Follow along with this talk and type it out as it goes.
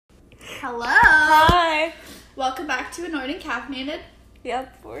Hello. Hi. Welcome back to Annoyed and Caffeinated.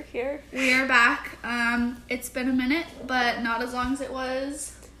 Yep, we're here. We are back. It's been a minute, but not as long as it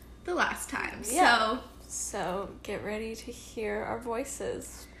was the last time. Yeah. So get ready to hear our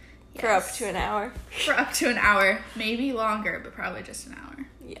voices for Yes. up to an hour. For up to an hour. Maybe longer, but probably just an hour.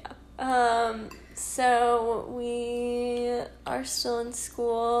 Yeah. So we are still in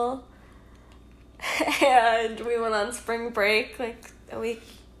school and we went on spring break like a week,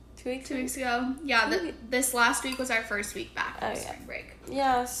 2 weeks? 2 weeks ago. Yeah, this last week was our first week back from spring break.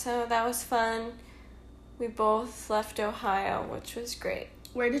 Yeah, so that was fun. We both left Ohio, which was great.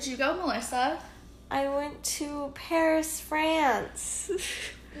 Where did you go, Melissa? I went to Paris, France.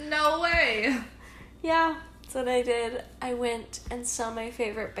 No way. Yeah, that's what I did. I went and saw my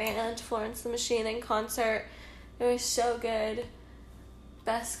favorite band, Florence the Machine, in concert. It was so good.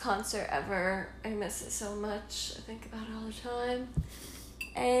 Best concert ever. I miss it so much. I think about it all the time.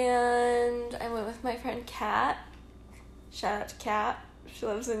 And I went with my friend Kat. Shout out to Kat. She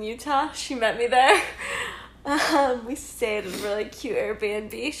lives in Utah. She met me there. We stayed in a really cute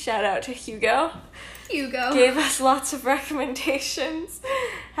Airbnb. Shout out to Hugo. Gave us lots of recommendations.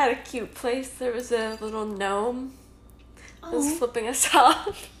 Had a cute place. There was a little gnome that was flipping us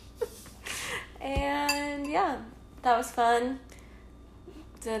off. And yeah, that was fun.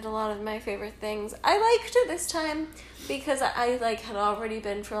 Did a lot of my favorite things. I liked it this time because I had already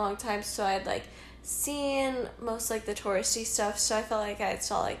been for a long time, so I had seen most the touristy stuff, so I felt like I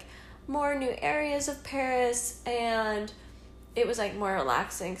saw more new areas of Paris, and it was more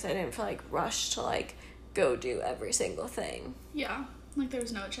relaxing because I didn't feel rushed to go do every single thing. Yeah, there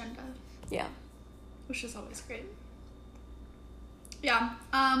was no agenda. Yeah. Which is always great. Yeah,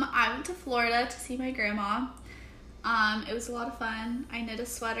 I went to Florida to see my grandma. It was a lot of fun. I knit a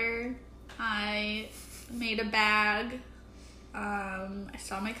sweater. I made a bag. I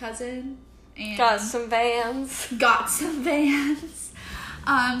saw my cousin. And got some Vans.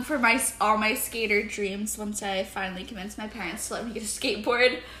 For all my skater dreams once I finally convinced my parents to let me get a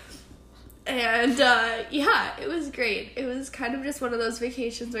skateboard. And, yeah, it was great. It was kind of just one of those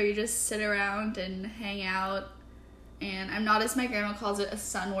vacations where you just sit around and hang out. And I'm not, as my grandma calls it, a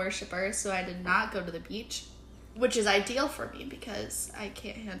sun worshiper, so I did not go to the beach, which is ideal for me because I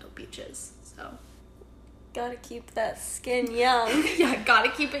can't handle beaches, so. Gotta keep that skin young. Yeah, gotta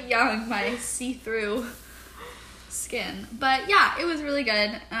keep it young, my see-through skin. But yeah, it was really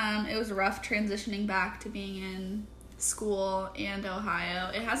good. It was rough transitioning back to being in school and Ohio.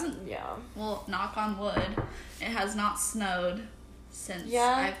 It hasn't, well, knock on wood, it has not snowed since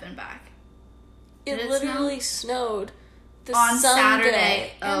I've been back. It literally snowed on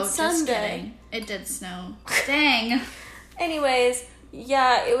Saturday. Oh, just kidding. It did snow. Dang. Anyways,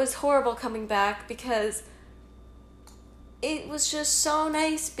 yeah, it was horrible coming back because it was just so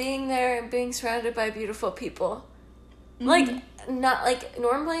nice being there and being surrounded by beautiful people. Mm-hmm.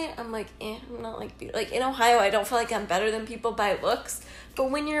 Normally I'm I'm not in Ohio I don't feel like I'm better than people by looks, but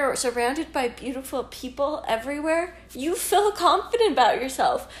when you're surrounded by beautiful people everywhere, you feel confident about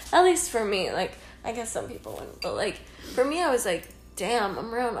yourself. At least for me, I guess some people wouldn't, but for me I was damn,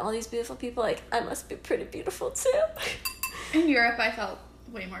 I'm around all these beautiful people, I must be pretty beautiful too. In Europe I felt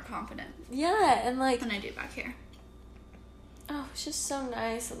way more confident. Yeah, and than I do back here. Oh, it's just so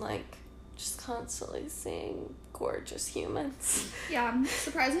nice and just constantly seeing gorgeous humans. Yeah,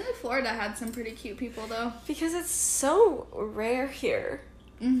 surprisingly Florida had some pretty cute people though. Because it's so rare here.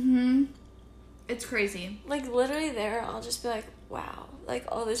 Mm-hmm. It's crazy. Literally there, I'll just be wow,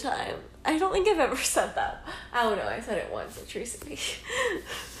 all the time. I don't think I've ever said that. I don't know, I said it once at recently.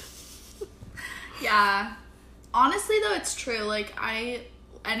 Yeah. Honestly though, it's true.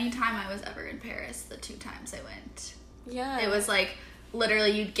 Anytime I was ever in Paris, the 2 times I went. Yeah. It was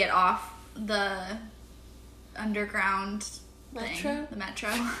literally you'd get off the underground thing. The metro.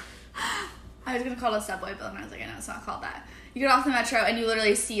 I was going to call it a subway, but then I was I know it's not called that. You get off the metro and you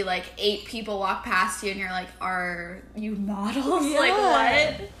literally see 8 people walk past you and you're are you models?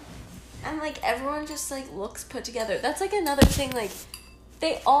 Yeah. What? And everyone just looks put together. That's another thing,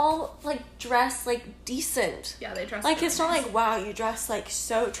 they all dress decent. Yeah, they dress it's not wow, you dress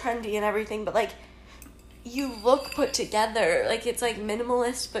so trendy and everything, but you look put together. It's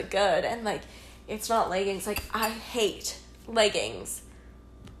minimalist but good, and it's not leggings. I hate leggings.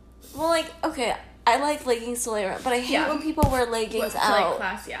 Well, okay, I like leggings to lay around, but I hate when people wear leggings out.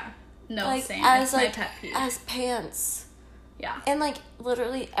 Class, yeah. No, same. As it's my pet peeve. as pants. Yeah. And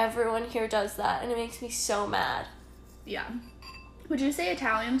literally everyone here does that, and it makes me so mad. Yeah. Would you say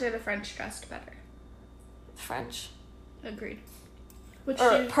Italians or the French dressed better? French. Agreed.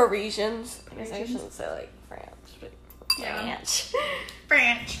 Parisians. I guess I shouldn't say France. But Yeah. French.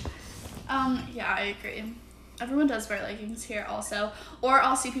 French. Yeah, I agree. Everyone does wear leggings here also. Or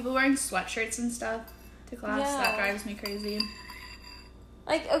I'll see people wearing sweatshirts and stuff to class. Yeah. That drives me crazy.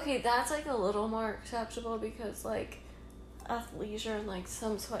 Like, okay, that's, like, a little more acceptable because, like, athleisure and, like,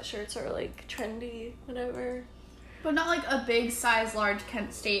 some sweatshirts are, like, trendy, whatever. But not like a big size large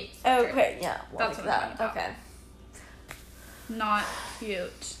Kent State shirt. Okay, yeah. That's like what I'm that. talking about. Okay. Not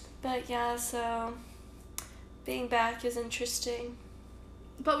cute. But, yeah, so being back is interesting.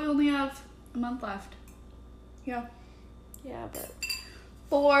 But we only have a month left. Yeah. Yeah, but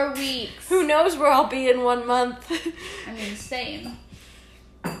 4 weeks. who knows where I'll be in 1 month. I mean, same.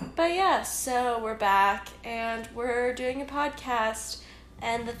 But yeah, so we're back and we're doing a podcast.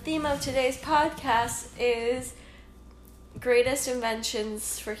 And the theme of today's podcast is greatest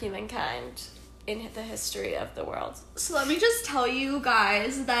inventions for humankind in the history of the world. So let me just tell you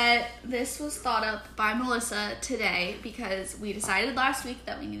guys that this was thought up by Melissa today because we decided last week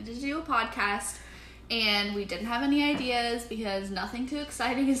that we needed to do a podcast and we didn't have any ideas because nothing too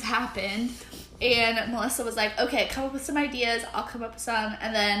exciting has happened. And Melissa was like, okay, come up with some ideas, I'll come up with some,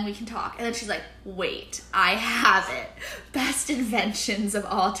 and then we can talk. And then she's like, wait, I have it. Best inventions of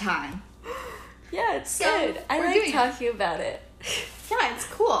all time. Yeah, it's So, good. I we're like doing talking about it. Yeah, it's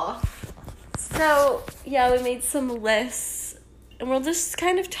cool. So, yeah, we made some lists, and we'll just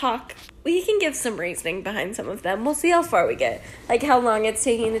kind of talk. We can give some reasoning behind some of them. We'll see how far we get. Like, how long it's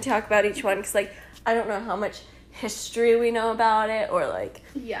taking to talk about each one, because, like, I don't know how much history we know about it, or, like,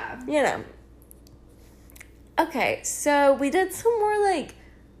 Yeah. you know. Okay, so we did some more,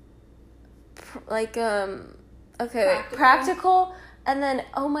 practical, and then,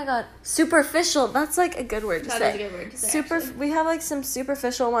 oh my god, superficial. That's, like, a good word to say. That is a good word to say, actually. We have, like, some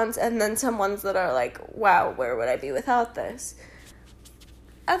superficial ones, and then some ones that are, like, wow, where would I be without this?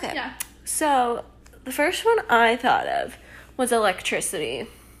 Okay. Yeah. So, the first one I thought of was electricity.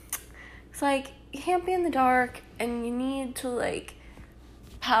 It's, like, you can't be in the dark, and you need to, like,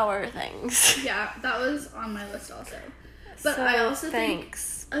 power things. Yeah, that was on my list also. But So, I also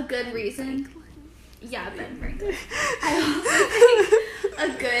thanks. think a good reason... Yeah, Ben Franklin. I also think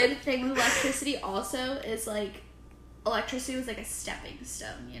a good thing with electricity also is, like, electricity was, like, a stepping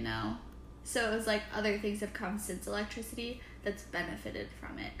stone, you know? So it was, like, other things have come since electricity that's benefited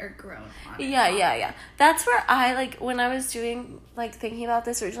from it or grown on it. Yeah. That's where I, like, when I was doing, like, thinking about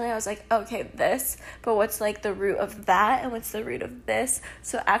this originally, I was like, okay, this, but what's, like, the root of that, and what's the root of this?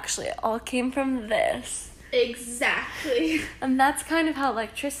 So actually, it all came from this. Exactly. And that's kind of how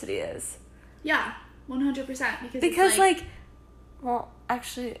electricity is. Yeah, 100%. Because, like, well,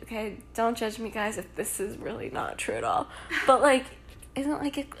 actually, okay, don't judge me, guys, if this is really not true at all. But, like, isn't,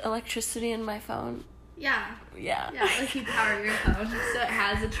 like, electricity in my phone? Yeah. Yeah. Yeah, like you power your phone, so it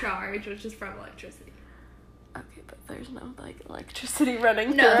has a charge, which is from electricity. Okay, but there's no, like, electricity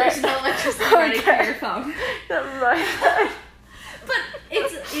running No, through there's it. no electricity running through your phone. Never mind.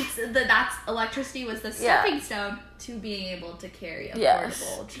 But that's electricity was the stepping stone to being able to carry a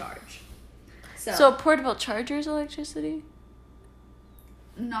portable charge. So a portable charger is electricity?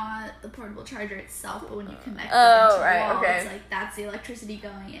 Not the portable charger itself, but when you connect it Oh, into the right, wall, okay. it's like that's the electricity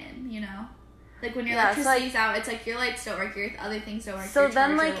going in, you know? Like when your Yeah, it's electricity's out, it's like your lights don't work, your other things don't work. So your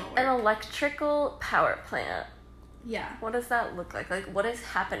then, charger like, won't an work. electrical power plant, Yeah. what does that look like? Like, what is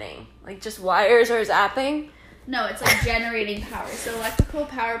happening? Like, just wires or zapping? No, it's like generating power. So electrical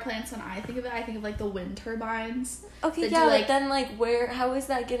power plants, when I think of it, I think of like the wind turbines. Okay, that yeah, do, but then, like, how is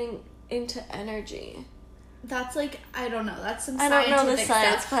that getting into energy? That's like, I don't know, that's some I don't know the scientific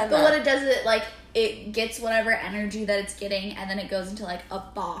science stuff. behind But that. what it does is it gets whatever energy that it's getting, and then it goes into like a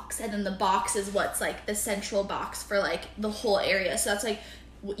box, and then the box is what's like the central box for like the whole area. So that's like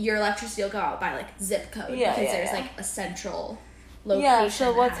your electricity will go out by like zip code because there's like a central location. Yeah, so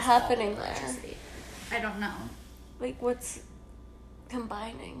that what's has all the happening there? electricity. I don't know. Like, what's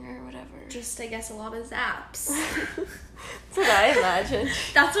combining or whatever? Just, I guess, a lot of zaps. That's what I imagine.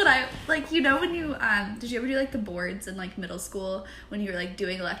 That's what I, like, you know when you, did you ever do, like, the boards in, like, middle school when you were, like,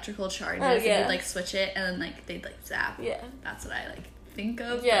 doing electrical charges and you'd, like, switch it and then, like, they'd, like, zap? Yeah. That's what I, like, think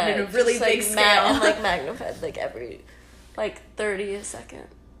of. Yeah. But in a really just, big like, scale. and, like, magnified, like, every, like, 30 a second.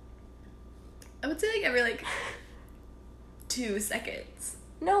 I would say, like, every, like, 2 seconds.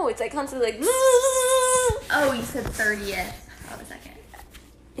 No, it's, like, constantly, like, Oh, you said 30th of a second.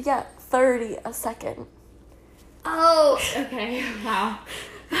 yeah, 30 a second. Oh, okay. Wow.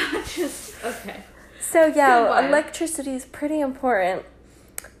 Okay. So, yeah, Goodbye. electricity is pretty important.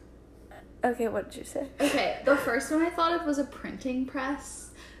 Okay, what did you say? Okay, the first one I thought of was a printing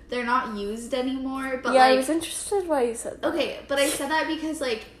press. They're not used anymore, but yeah, like... I was interested why you said that. Okay, but I said that because,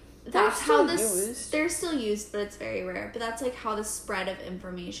 like, that's They're how still this... used. They're still used, but it's very rare. But that's, like, how the spread of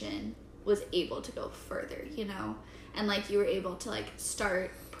information was able to go further, you know? And, like, you were able to, like,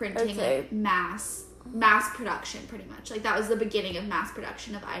 start printing, Okay. like, mass production, pretty much. Like, that was the beginning of mass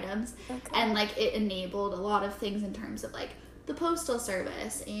production of items. Okay. And, like, it enabled a lot of things in terms of, like, the postal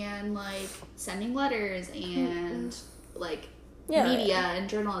service and, like, sending letters and, like, media and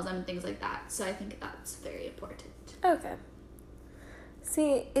journalism and things like that. So I think that's very important. Okay.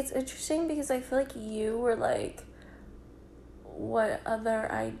 See, it's interesting because I feel like you were, like, what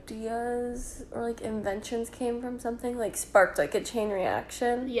other ideas or, like, inventions came from something, like, sparked, like, a chain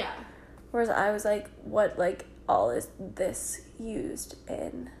reaction. Yeah. Whereas I was like, what, like, all is this used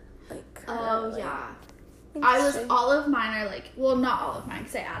in, like, currently? Oh, yeah. All of mine are, like, well, not all of mine,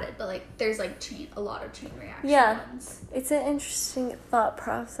 because I added, but, like, there's, like, a lot of chain reaction ones. It's an interesting thought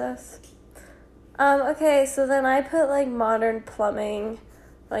process. Okay, so then I put, like, modern plumbing,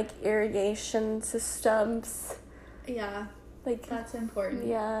 like, irrigation systems. Yeah. Like, that's important.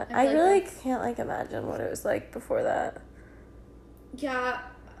 Yeah. I really can't, like, imagine what it was like before that. Yeah.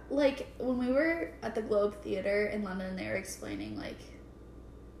 Like, when we were at the Globe Theatre in London, they were explaining, like,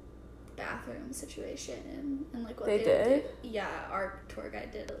 bathroom situation and like, what they did? Yeah, our tour guide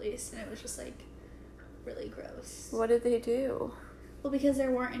did, at least, and it was just, like, really gross. What did they do? Well, because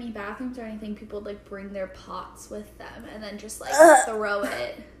there weren't any bathrooms or anything, people would, like, bring their pots with them and then just, like, throw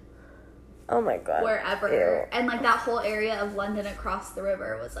it. Oh my god. Wherever. Ew. And, like, that whole area of London across the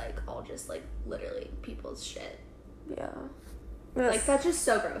river was, like, all just, like, literally people's shit. Yeah. Like, that's just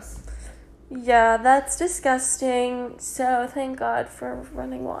so gross. Yeah, that's disgusting. So, thank God for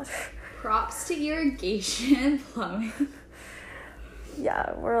running water. Props to irrigation and plumbing.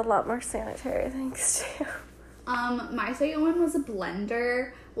 Yeah, we're a lot more sanitary, thanks to you. My second one was a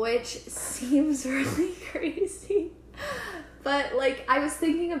blender, which seems really crazy. But, like, I was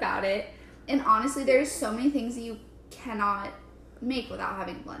thinking about it, and honestly, there's so many things you cannot make without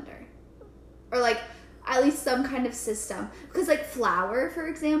having a blender. Or, like, at least some kind of system. Because, like, flour, for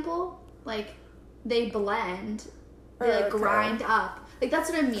example, like, they blend, they, like, grind up. Like,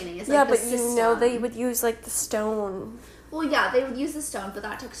 that's what I'm meaning. It's, like, but system. You know they would use, like, the stone. Well, yeah, they would use the stone, but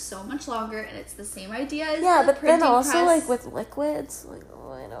that took so much longer, and it's the same idea as the printing then also, press. like, with liquids, like,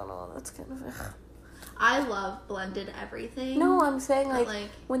 oh, I don't know, that's kind of... I love blended everything. No, I'm saying, like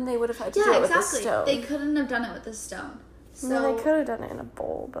when they would have had to do it with the stone. They couldn't have done it with the stone. So they could have done it in a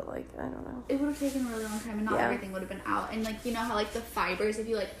bowl, but, like, I don't know. It would have taken a really long time, and not everything would have been out. And, like, you know how, like, the fibers, if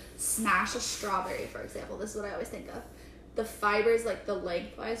you, like, smash a strawberry, for example, this is what I always think of. The fibers, like, the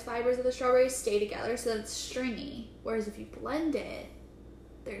lengthwise fibers of the strawberry stay together so that it's stringy. Whereas if you blend it,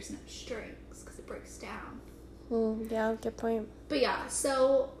 there's no strings because it breaks down. Yeah, good point. But, yeah,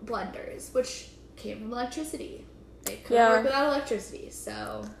 so blenders, which came from electricity. They couldn't work without electricity,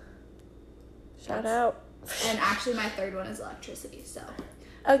 so... Shout out. And actually, my third one is electricity, so...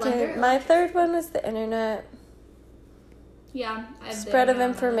 Okay, my third one was the internet. Yeah. Spread of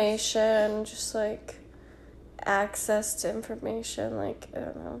information, just, like, access to information, like, I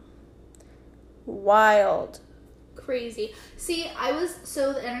don't know. Wild. Crazy. See,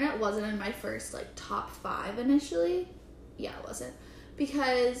 so the internet wasn't in my first, like, top 5 initially. Yeah, it wasn't.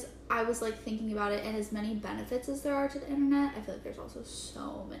 Because I was, like, thinking about it, and as many benefits as there are to the internet, I feel like there's also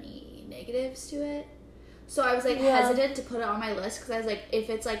so many negatives to it. So I was, like, hesitant to put it on my list, because I was, like, if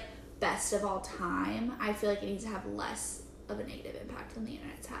it's, like, best of all time, I feel like it needs to have less of a negative impact than the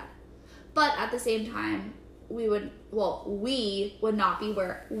internet's had. But at the same time, we would not be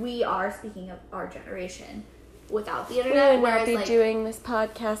where we are, speaking of our generation, without the internet. We would not be doing this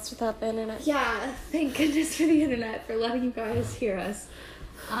podcast without the internet. Yeah, thank goodness for the internet, for letting you guys hear us.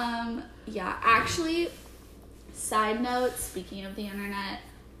 Actually, side note, speaking of the internet,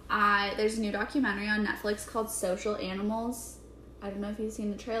 there's a new documentary on Netflix called Social Animals. I don't know if you've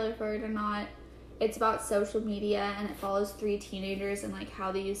seen the trailer for it or not. It's about social media, and it follows 3 teenagers and, like,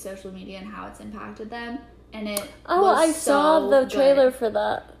 how they use social media and how it's impacted them. And I saw the trailer for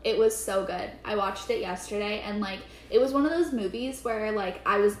that. It was so good. I watched it yesterday, and, like, it was one of those movies where, like,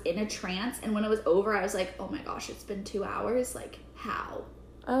 I was in a trance, and when it was over, I was like, oh my gosh, it's been 2 hours. Like, how?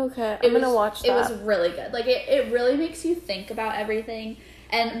 Okay, I'm gonna watch that. It was really good. Like, it really makes you think about everything.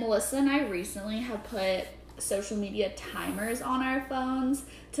 And Melissa and I recently have put social media timers on our phones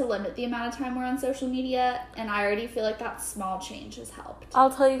to limit the amount of time we're on social media, and I already feel like that small change has helped.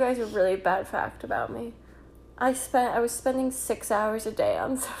 I'll tell you guys a really bad fact about me. I was spending 6 hours a day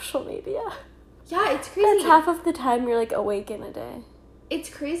on social media. Yeah, it's crazy. That's half of the time you're, like, awake in a day. It's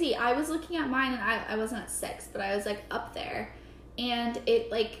crazy. I was looking at mine, and I wasn't at 6, but I was, like, up there. And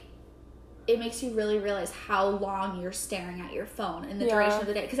it it makes you really realize how long you're staring at your phone in the duration of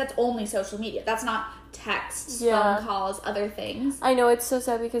the day. Because that's only social media. That's not texts, phone calls, other things. I know, it's so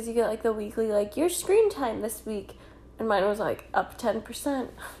sad because you get, like, the weekly, like, your screen time this week. And mine was, like, up 10%.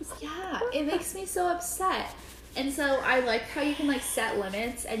 Yeah, it makes me so upset. And so I like how you can, like, set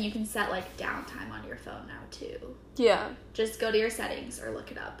limits and you can set, like, downtime on your phone now, too. Yeah. Just go to your settings or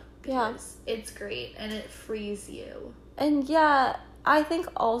look it up. Because it's great and it frees you. And, yeah, I think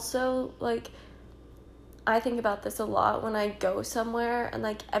also, like, I think about this a lot when I go somewhere and,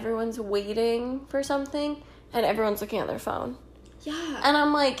 like, everyone's waiting for something and everyone's looking at their phone. Yeah. And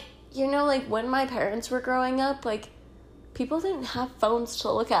I'm like, you know, like, when my parents were growing up, like, people didn't have phones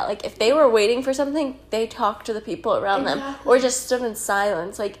to look at. Like, if they were waiting for something, they talked to the people around them or just stood in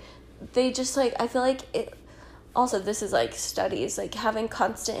silence. Like, they just, like, I feel like it, also, this is, like, studies, like, having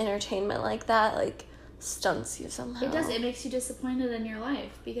constant entertainment like that, like, stunts you somehow. It does. It makes you disappointed in your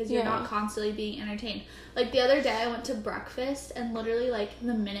life because you're not constantly being entertained. Like, the other day I went to breakfast and literally, like,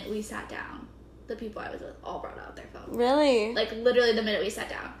 the minute we sat down, the people I was with all brought out their phone. Really? Like, literally the minute we sat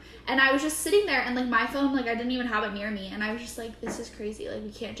down. And I was just sitting there, and, like, my phone, like, I didn't even have it near me. And I was just like, this is crazy. Like,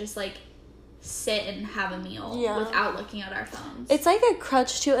 we can't just, like, sit and have a meal without looking at our phones. It's like a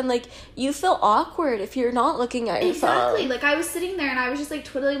crutch, too. And, like, you feel awkward if you're not looking at your phone. Exactly. Like, I was sitting there, and I was just, like,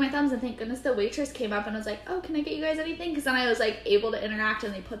 twiddling my thumbs. And thank goodness the waitress came up and was like, oh, can I get you guys anything? Because then I was, like, able to interact,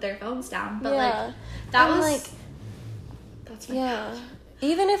 and they put their phones down. But, like, that was... like, that's my God.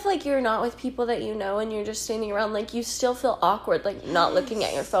 Even if, like, you're not with people that you know and you're just standing around, like, you still feel awkward, like, not looking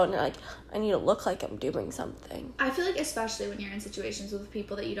at your phone. You're like, I need to look like I'm doing something. I feel like especially when you're in situations with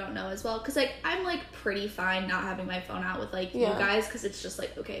people that you don't know as well. Because, like, I'm, like, pretty fine not having my phone out with, like, you guys. Because it's just,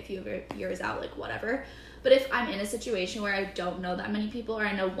 like, okay, if you have yours out, like, whatever. But if I'm in a situation where I don't know that many people or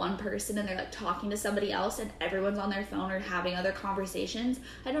I know one person and they're, like, talking to somebody else and everyone's on their phone or having other conversations,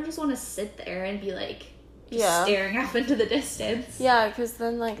 I don't just want to sit there and be, like... just staring up into the distance. Yeah, because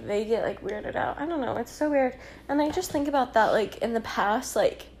then, like, they get, like, weirded out. I don't know. It's so weird. And I just think about that, like, in the past,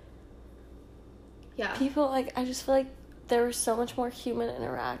 like... yeah. People, like, I just feel like there was so much more human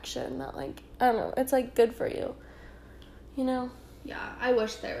interaction that, like, I don't know. It's, like, good for you. You know? Yeah, I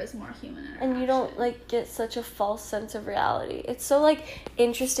wish there was more human interaction. And you don't, like, get such a false sense of reality. It's so, like,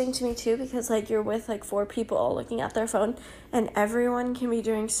 interesting to me, too, because, like, you're with, like, 4 people all looking at their phone, and everyone can be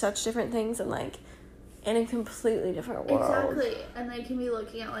doing such different things and, like... in a completely different world. Exactly. And they can be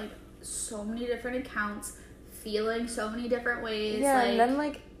looking at, like, so many different accounts, feeling so many different ways. Yeah, like, and then,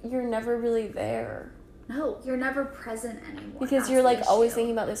 like, you're never really there. No, you're never present anymore. Because you're, like, always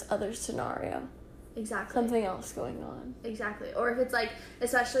thinking about this other scenario. Exactly. Something else going on. Exactly. Or if it's, like,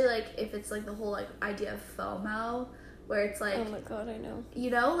 especially, like, if it's, like, the whole, like, idea of FOMO, where it's, like... oh, my God, I know. You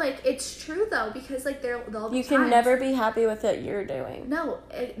know, like, it's true, though, because, like, there'll be you can never be happy with what you're doing. No,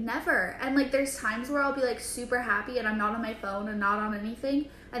 never. And, like, there's times where I'll be, like, super happy and I'm not on my phone and not on anything,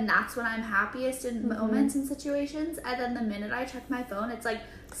 and that's when I'm happiest in moments and situations, and then the minute I check my phone, it's, like,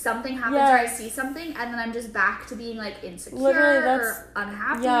 something happens or I see something, and then I'm just back to being, like, insecure or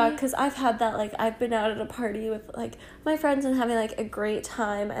unhappy. Yeah, because I've had that, like, I've been out at a party with, like, my friends and having, like, a great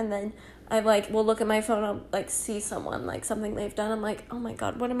time, and then... I, like, will look at my phone and, like, see someone, like, something they've done. I'm like, oh, my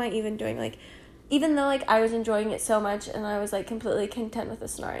God, what am I even doing? Like, even though, like, I was enjoying it so much and I was, like, completely content with the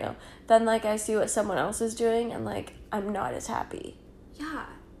scenario, then, like, I see what someone else is doing and, like, I'm not as happy. Yeah.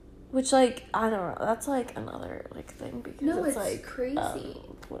 Which, like, I don't know. That's, like, another, like, thing because it's like... crazy.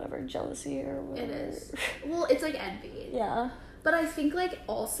 Whatever, jealousy or whatever. It is. Well, it's, like, envy. Yeah. But I think, like,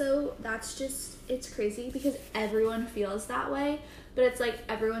 also, that's just... it's crazy because everyone feels that way, but it's, like,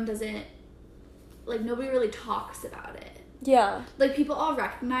 everyone doesn't... like, nobody really talks about it. Yeah. Like, people all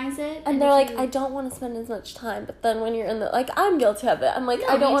recognize it. And they're like, I don't want to spend as much time. But then when you're in the... like, I'm guilty of it. I'm like,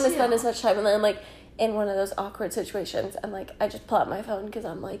 I don't want to spend as much time. And then I'm, like, in one of those awkward situations. And, like, I just pull out my phone because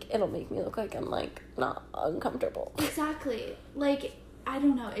I'm, like, it'll make me look like I'm, like, not uncomfortable. Exactly. Like, I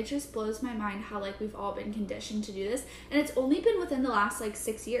don't know. It just blows my mind how, like, we've all been conditioned to do this. And it's only been within the last, like,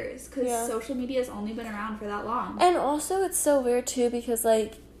 6 years. Because social media has only been around for that long. And also, it's so weird, too, because,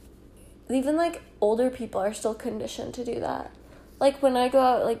 like... even, like, older people are still conditioned to do that. Like, when I go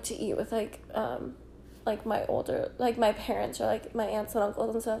out, like, to eat with, like, my older... like, my parents or, like, my aunts and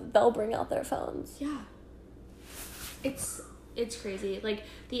uncles and stuff, they'll bring out their phones. Yeah. It's crazy. Like,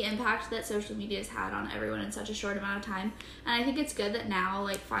 the impact that social media has had on everyone in such a short amount of time. And I think it's good that now,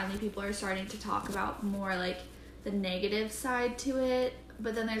 like, finally people are starting to talk about more, like, the negative side to it.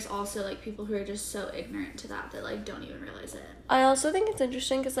 But then there's also, like, people who are just so ignorant to that, like, don't even realize it. I also think it's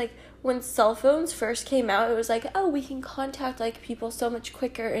interesting because, like, when cell phones first came out, it was like, oh, we can contact, like, people so much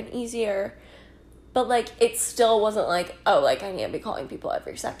quicker and easier. But, like, it still wasn't like, oh, like, I need to be calling people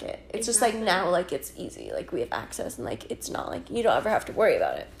every second. It's just, like, now, like, it's easy. Like, we have access, and, like, it's not, like, you don't ever have to worry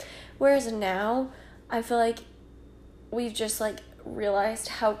about it. Whereas now, I feel like we've just, like, realized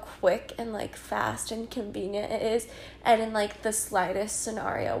how quick and, like, fast and convenient it is. And in, like, the slightest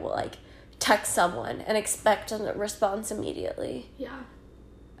scenario, we'll, like, text someone and expect a response immediately. Yeah.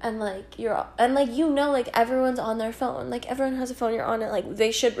 And, like, you know, like, everyone's on their phone. Like, everyone has a phone, you're on it. Like,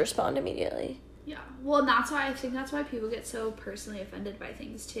 they should respond immediately. Yeah. Well, and I think that's why people get so personally offended by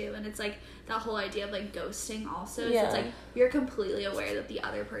things, too. And it's, like, that whole idea of, like, ghosting also. Yeah. So it's, like, you're completely aware that the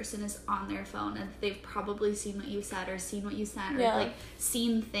other person is on their phone and they've probably seen what you said or seen what you sent or, like,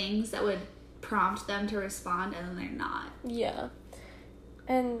 seen things that would prompt them to respond, and then they're not. Yeah.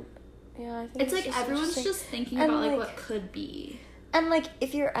 And, yeah, I think it's like, everyone's just thinking about, like, what could be. And, like,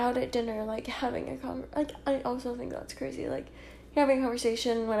 if you're out at dinner, like, having a like, I also think that's crazy. Like, you're having a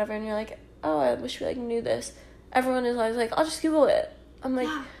conversation, whatever, and you're like, oh, I wish we, like, knew this. Everyone is always like, I'll just Google it. I'm like,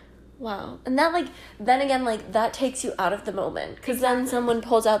 wow. And that, like, then again, like, that takes you out of the moment. Because then someone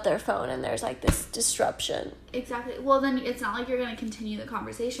pulls out their phone and there's, like, this disruption. Exactly. Well, then it's not like you're going to continue the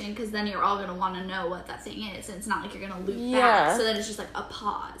conversation because then you're all going to want to know what that thing is. And it's not like you're going to loop back. So then it's just, like, a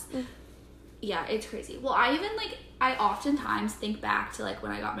pause. Yeah, it's crazy. Well, I oftentimes think back to, like,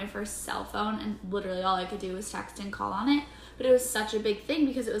 when I got my first cell phone and literally all I could do was text and call on it. But it was such a big thing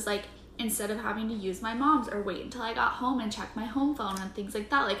because it was, like, instead of having to use my mom's or wait until I got home and check my home phone and things like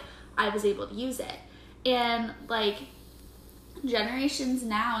that, like, I was able to use it. And, like, generations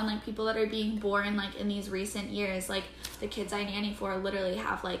now and, like, people that are being born, like, in these recent years, like, the kids I nanny for literally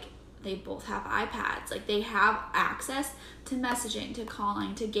have, like, they both have iPads. Like, they have access to messaging, to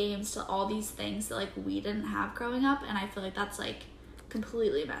calling, to games, to all these things that, like, we didn't have growing up. And I feel like that's, like,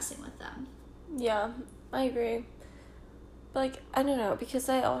 completely messing with them. Yeah, I agree. But, like, I don't know, because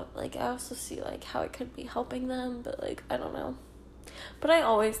I also see, like, how it could be helping them, but, like, I don't know. But I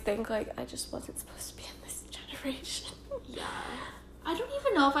always think, like, I just wasn't supposed to be in this generation. Yeah. I don't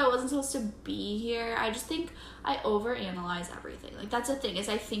even know if I wasn't supposed to be here. I just think I overanalyze everything. Like, that's the thing, is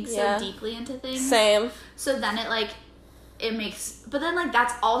I think so deeply into things. Same. So then it makes... But then, like,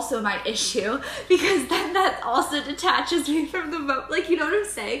 that's also my issue, because then that also detaches me from the moment. Like, you know what I'm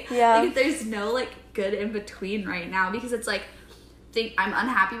saying? Yeah. Like, there's no, like, good in between right now, because it's, like, I'm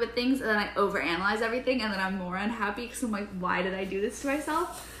unhappy with things, and then I overanalyze everything, and then I'm more unhappy, because I'm like, why did I do this to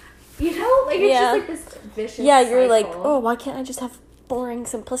myself? You know? Like, it's just, like, this vicious you're cycle. like, oh, why can't I just have boring,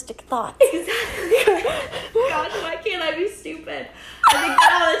 simplistic thoughts? Exactly. Gosh, why can't I be stupid? I think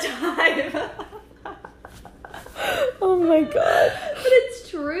that all the time. Oh my god. But it's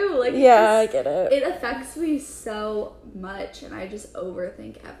true. Like, I get it. It affects me so much, and I just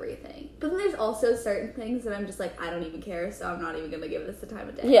overthink everything. But then there's also certain things that I'm just like, I don't even care, so I'm not even gonna give this the time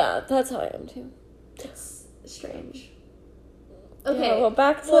of day. Yeah, that's how I am too. It's strange. Okay. Yeah, well,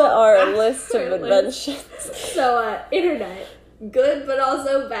 back to our list of inventions. So, internet. Good, but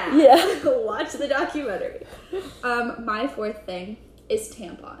also bad. Yeah. Watch the documentary. My fourth thing is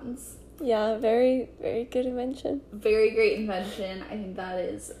tampons. Yeah, very, very good invention. Very great invention. I think that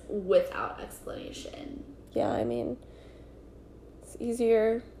is without explanation. Yeah, I mean, it's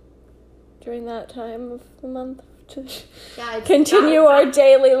easier during that time of the month to continue our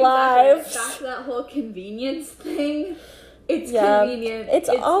daily lives. Back to that whole convenience thing. It's convenient. It's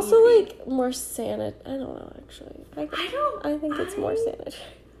also easy. like more sanitary. I don't know, actually. I think it's more sanitary.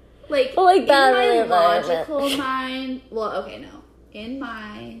 Like, but like in my logical mind. Well, okay, no. In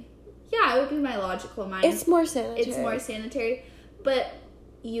my. Yeah, it would be my logical mind. It's more sanitary. It's more sanitary, but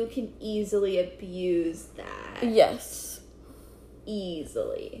you can easily abuse that. Yes.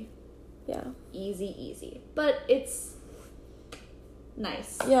 Easily. Yeah. Easy. But it's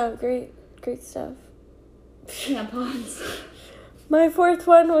nice. Yeah, great stuff. Tampons. My fourth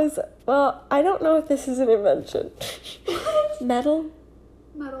one was, well, I don't know if this is an invention. Metal.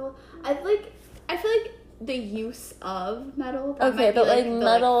 I feel like the use of metal. Okay, but like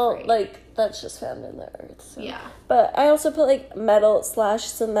metal, like that's just found in the earth. So. Yeah. But I also put like metal /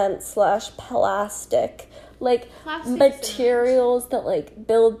 cement / plastic, like materials that like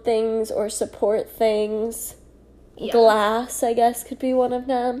build things or support things. Yeah. Glass, I guess, could be one of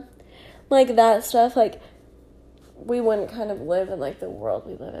them. Like that stuff, like we wouldn't kind of live in like the world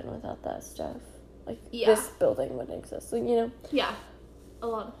we live in without that stuff. Like this building wouldn't exist, you know? Yeah. A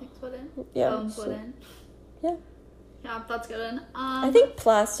lot of things wouldn't. Yeah. Phones wouldn't. Yeah. Yeah, that's good. I think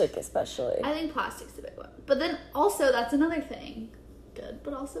plastic especially. I think plastic's the big one. But then also, that's another thing. Good,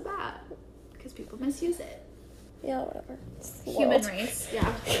 but also bad. Because people misuse it. Yeah, whatever. Human race,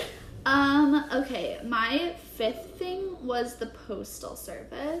 yeah. Okay, my fifth thing was the postal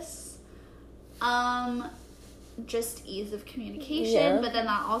service. Just ease of communication, but then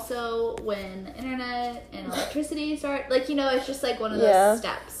that also when internet and electricity start, like, you know, it's just like one of those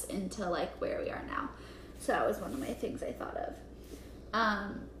steps into like where we are now. So that was one of my things I thought of.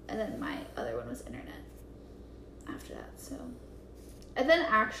 And then my other one was internet after that. So, and then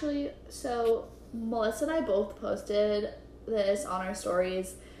actually, so Melissa and I both posted this on our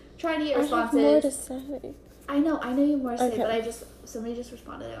stories, trying to get responses. I have more to say. I know you have more to say, but somebody just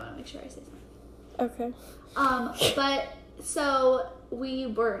responded. I want to make sure I say something. Okay. But so we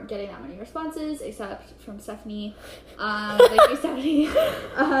weren't getting that many responses except from Stephanie. Thank you, Stephanie.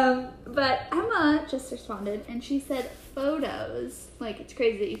 But Emma just responded and she said photos. Like, it's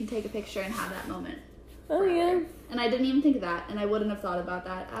crazy that you can take a picture and have that moment. Oh, forever. yeah. And I didn't even think of that, and I wouldn't have thought about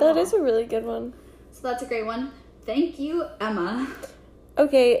that at all. That is a really good one. So that's a great one. Thank you, Emma.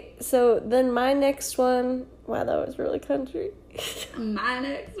 Okay, so then my next one... Wow, that was really country. My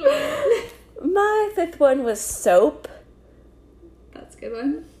next one. My fifth one was soap. That's a good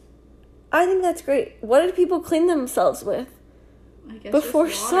one. I think that's great. What did people clean themselves with? I guess before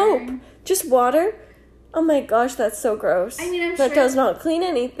just soap? Just water? Oh my gosh, that's so gross. I mean, that does not clean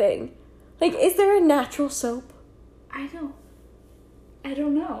anything. Like, is there a natural soap? I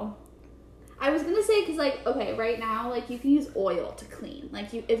don't know. I was gonna say, because, like, okay, right now, like, you can use oil to clean.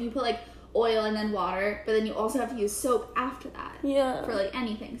 Like, if you put, like, oil and then water, but then you also have to use soap after that. Yeah. For, like,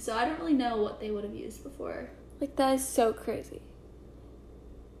 anything. So I don't really know what they would have used before. Like, that is so crazy.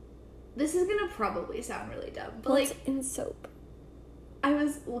 This is gonna probably sound really dumb, but, What's like... in soap?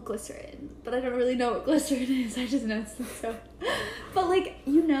 Glycerin, but I don't really know what glycerin is. I just know it's in soap. But, like,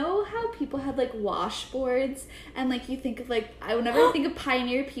 you know how people had, like, washboards? And, like, you think of, like... Whenever I think of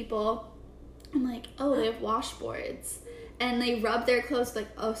Pioneer people, I'm like, oh, they have washboards. And they rub their clothes with, like,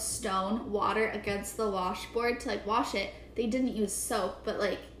 a stone, water against the washboard to, like, wash it. They didn't use soap, but,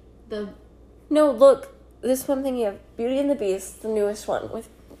 like, No, look. This one thing you have Beauty and the Beast, the newest one, with,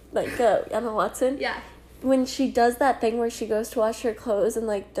 like, Emma Watson. Yeah. When she does that thing where she goes to wash her clothes and,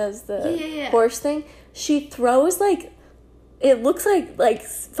 like, does the horse thing, she throws, like, it looks like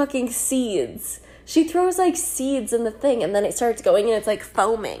fucking seeds. She throws, like, seeds in the thing, and then it starts going, and it's, like,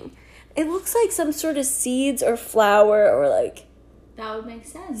 foaming. It looks like some sort of seeds or flour or, like... That would make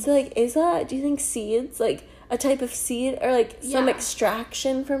sense. So, like, do you think seeds, like, a type of seed, or, like, some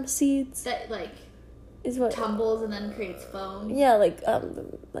extraction from seeds? That, like... Is what... Tumbles and then creates foam. Yeah, like,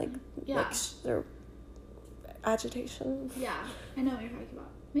 their agitation. Yeah, I know what you're talking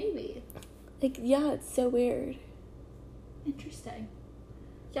about. Maybe. Like, yeah, it's so weird. Interesting.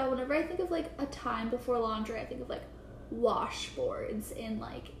 Yeah, whenever I think of, like, a time before laundry, I think of, like, washboards in,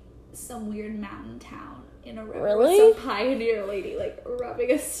 like, some weird mountain town in a river. Really? With some pioneer lady, like,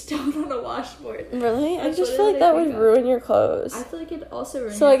 rubbing a stone on a washboard. Really? I just feel like that would ruin your clothes. I feel like it'd also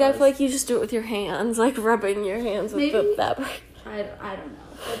ruin So, like, your I clothes. feel like you just do it with your hands, like, rubbing your hands with the fabric. I don't know.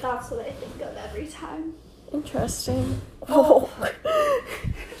 But that's what I think of every time. Interesting. Oh.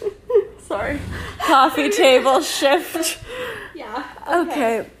 Sorry. Coffee table shift. Yeah.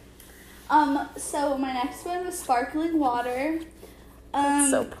 Okay. So my next one was sparkling water.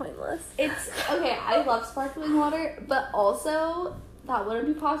 That's so pointless. It's okay. I love sparkling water, but also that wouldn't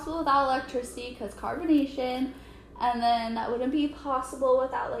be possible without electricity because carbonation, and then that wouldn't be possible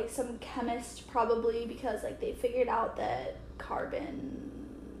without like some chemist probably because like they figured out that carbon,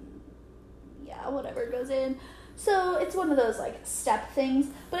 whatever goes in. So it's one of those like step things.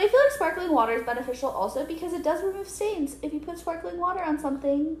 But I feel like sparkling water is beneficial also because it does remove stains. If you put sparkling water on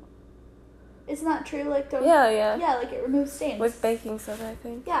something, isn't that true? Like yeah, like it removes stains with baking soda, I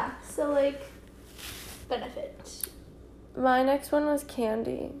think. Yeah, so like benefit. My next one was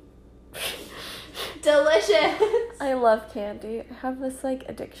candy. Delicious. I love candy. I have this like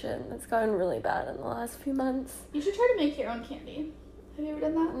addiction that's gotten really bad in the last few months. You should try to make your own candy. Have you ever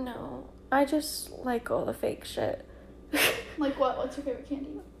done that? No. I just like all the fake shit. Like what? What's your favorite candy?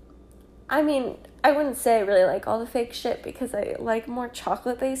 I mean, I wouldn't say I really like all the fake shit because I like more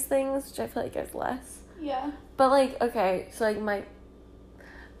chocolate-based things, which I feel like is less. Yeah. But like, okay, so like my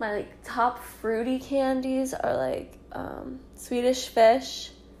like top fruity candies are like Swedish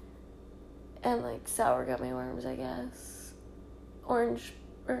Fish and like sour gummy worms, I guess.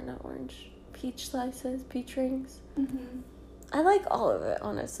 Peach slices, peach rings. Mhm. I like all of it,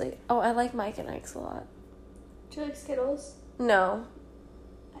 honestly. Oh, I like Mike and Ike's a lot. Do you like Skittles? No.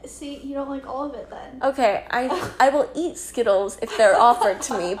 See, you don't like all of it then. Okay, I will eat Skittles if they're offered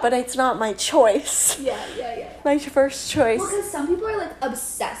to me, but it's not my choice. Yeah. My first choice. Well, because some people are like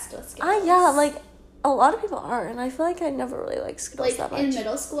obsessed with Skittles. Like a lot of people are, and I feel like I never really liked Skittles like, that much. In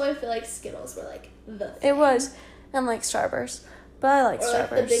middle school, I feel like Skittles were like the thing. It was, and like Starburst. But I like or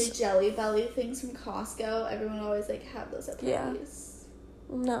Starburst. like the big Jelly Belly things from Costco. Everyone always like have those at parties.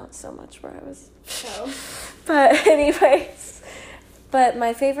 Not so much where I was. Oh. But anyways, but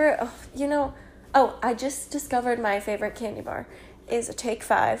my favorite, I just discovered my favorite candy bar is a Take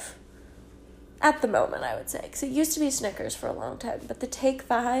 5. At the moment, I would say. Because it used to be Snickers for a long time. But the Take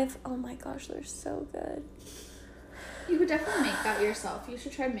 5, oh my gosh, they're so good. You could definitely make that yourself. You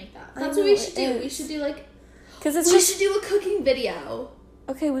should try to make that. That's what we should do. We should do like... We should do a cooking video.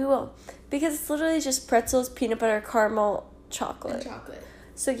 Okay, we will. Because it's literally just pretzels, peanut butter, caramel, chocolate. And chocolate.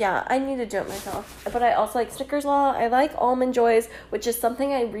 So yeah, I need to do it myself. But I also like Snickers a lot. I like Almond Joys, which is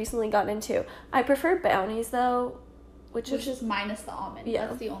something I recently got into. I prefer Bounties though. Which is minus the almond. Yeah.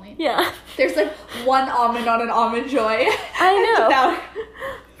 That's the only... Yeah. There's like one almond on an Almond Joy. I know.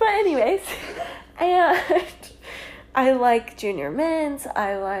 But anyways, and I like Junior Mints.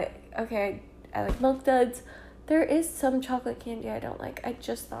 I like Milk Duds. There is some chocolate candy I don't like. I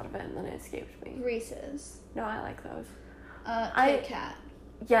just thought of it and then it escaped me. Reese's. No, I like those. Kit Kat.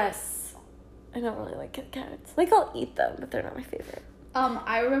 Yes. I don't really like Kit Kats. Like, I'll eat them, but they're not my favorite.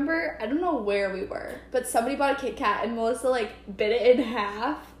 I remember, I don't know where we were, but somebody bought a Kit Kat and Melissa, like, bit it in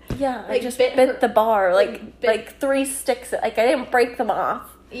half. Yeah, like, I just bit the bar, like 3 sticks. Like, I didn't break them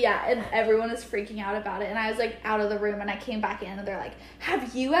off. Yeah, and everyone was freaking out about it, and I was, like, out of the room, and I came back in, and they're like,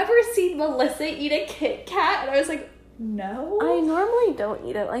 have you ever seen Melissa eat a Kit Kat? And I was like, no. I normally don't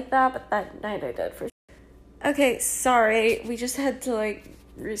eat it like that, but that night I did for sure. Okay, sorry. We just had to, like,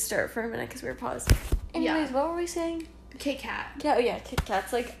 restart for a minute because we were paused. Anyways, What were we saying? Kit Kat. Yeah, Kit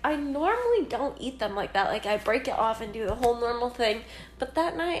Kats. Like, I normally don't eat them like that. Like, I break it off and do the whole normal thing. But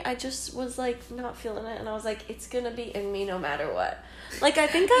that night, I just was, like, not feeling it. And I was like, it's gonna be in me no matter what. Like, I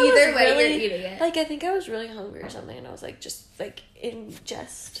think I was really... You're eating it. Like, I think I was really hungry or something. And I was, like, just, like,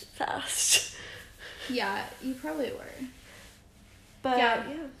 ingest fast. Yeah, you probably were. But, yeah.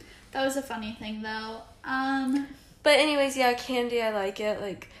 That was a funny thing, though. But anyways, yeah, candy, I like it.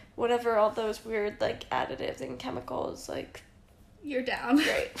 Like... whatever, all those weird, like, additives and chemicals, like... You're down.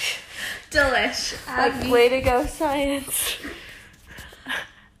 Great. Delish. Like, way to go, science.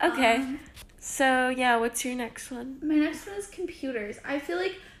 Okay. So, yeah, what's your next one? My next one is computers. I feel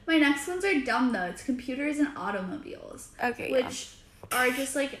like my next ones are dumb, though. It's computers and automobiles. Okay, which are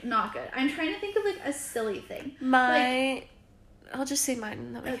just, like, not good. I'm trying to think of, like, a silly thing. I'll just say mine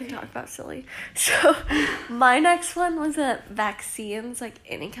and then we can talk about silly. So, my next one was vaccines, like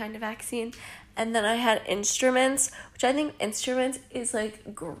any kind of vaccine. And then I had instruments, which I think instruments is,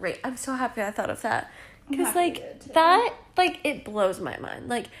 like, great. I'm so happy I thought of that. Because, like, that, like, it blows my mind.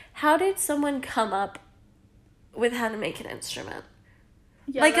 Like, how did someone come up with how to make an instrument?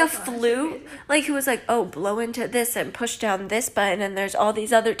 Yeah, like a flute? Like, it was like, oh, blow into this and push down this button and there's all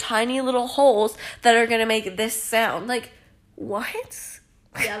these other tiny little holes that are going to make this sound. Like... what?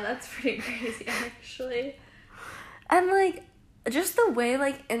 Yeah, that's pretty crazy, actually. And, like, just the way,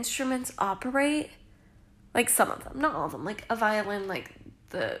 like, instruments operate, like, some of them, not all of them, like, a violin, like,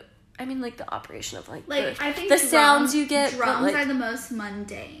 the operation of, like I think the sounds you get. Drums are the most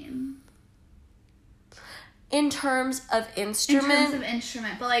mundane. In terms of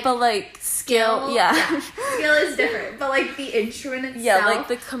instrument. But, like, skill, yeah. Skill is different, but, like, the instrument itself. Yeah, like,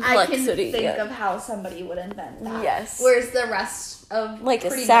 the complexity. I can think of how somebody would invent that. Yes. Whereas the rest of... like,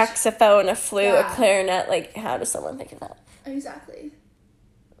 a saxophone, a flute, a clarinet, like, how does someone think of that? Exactly.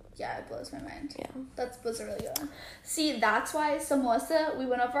 Yeah, it blows my mind. Yeah. That was a really good one. See, that's why... So, Melissa, we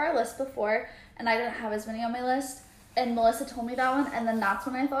went over our list before, and I didn't have as many on my list, and Melissa told me that one, and then that's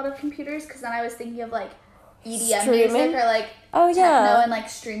when I thought of computers, because then I was thinking of, like, EDM music or like techno and like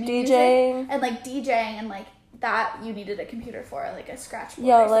streaming music and like DJing and like that you needed a computer for, like a scratch board.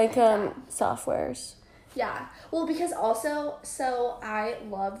 Yeah, like softwares. Yeah. Well, because also, so I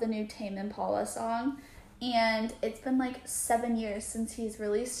love the new Tame Impala song, and it's been like 7 years since he's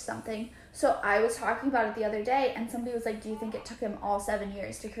released something. So I was talking about it the other day, and somebody was like, do you think it took him all 7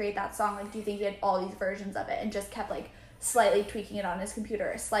 years to create that song? Like, do you think he had all these versions of it and just kept like slightly tweaking it on his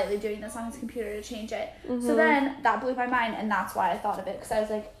computer, or slightly doing this on his computer to change it? Mm-hmm. So then that blew my mind, and that's why I thought of it, because I was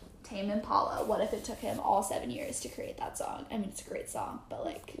like, Tame Impala, what if it took him all 7 years to create that song? I mean, it's a great song, but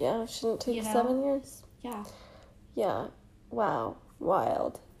like... yeah, it shouldn't take 7 years. Yeah. Yeah. Wow.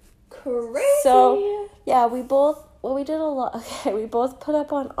 Wild. Crazy. So, yeah, we both put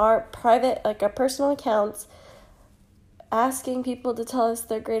up on our private, like our personal accounts, asking people to tell us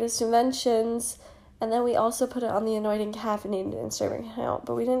their greatest inventions. And then we also put it on the Annoyed and Caffeinated Instagram account,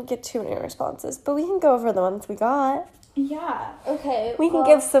 but we didn't get too many responses. But we can go over the ones we got. Yeah, okay. We can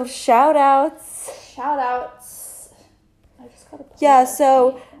give some shout-outs. Shout-outs. I just gotta yeah,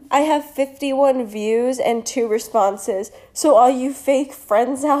 so I have 51 views and 2 responses. So all you fake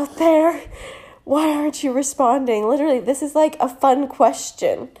friends out there, why aren't you responding? Literally, this is like a fun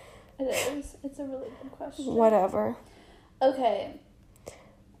question. It is. It's a really good question. Whatever. Okay.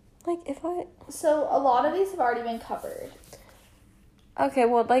 Like, So, a lot of these have already been covered. Okay,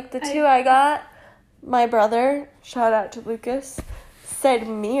 well, like, the 2 I got, my brother, shout out to Lucas, said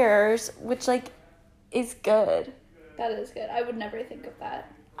mirrors, which, like, is good. That is good. I would never think of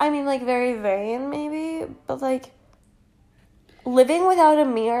that. I mean, like, very vain, maybe, but, like, living without a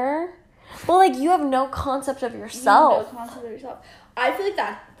mirror, well, like, you have no concept of yourself. You have no concept of yourself. I feel like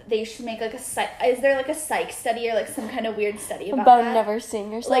that they should make, like, is there, like, a psych study or, like, some kind of weird study about that? Never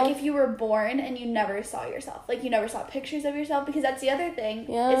seeing yourself? Like, if you were born and you never saw yourself. Like, you never saw pictures of yourself. Because that's the other thing.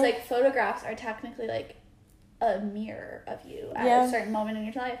 Yeah. Is, like, photographs are technically, like, a mirror of you at a certain moment in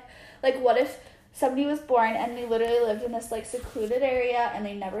your life. Like, what if somebody was born and they literally lived in this, like, secluded area and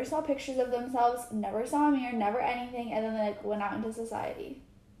they never saw pictures of themselves, never saw a mirror, never anything, and then they, like, went out into society?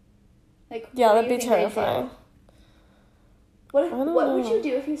 Like, yeah, that'd be terrifying. What would you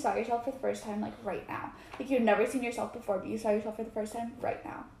do if you saw yourself for the first time, like, right now? Like, you've never seen yourself before, but you saw yourself for the first time right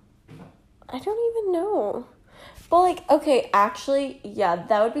now. I don't even know. But, like, okay, actually, yeah,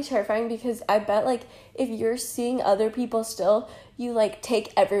 that would be terrifying because I bet, like, if you're seeing other people still, you, like,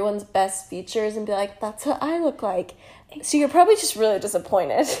 take everyone's best features and be like, that's what I look like. So you're probably just really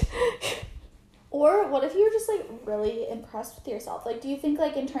disappointed. Or what if you were just, like, really impressed with yourself? Like, do you think,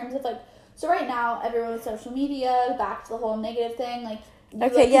 like, in terms of, like, so right now, everyone with social media, back to the whole negative thing, like,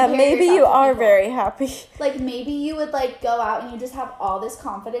 okay, yeah, maybe you are very happy. Like, maybe you would, like, go out and you just have all this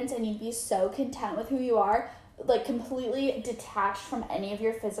confidence and you'd be so content with who you are, like, completely detached from any of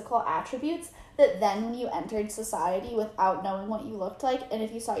your physical attributes, that then when you entered society without knowing what you looked like, and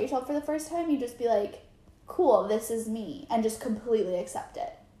if you saw yourself for the first time, you'd just be like, cool, this is me, and just completely accept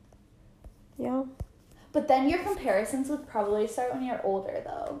it. Yeah. But then your comparisons would probably start when you're older,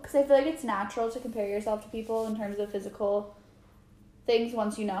 though. Because I feel like it's natural to compare yourself to people in terms of physical things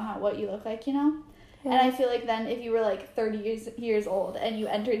once you know what you look like, you know? Yeah. And I feel like then if you were, like, 30 years old and you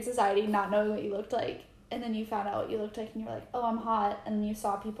entered society not knowing what you looked like, and then you found out what you looked like and you were like, oh, I'm hot, and then you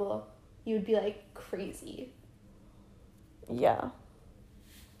saw people, you would be, like, crazy. Yeah.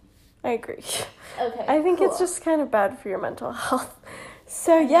 I agree. Okay, I think it's just kind of bad for your mental health.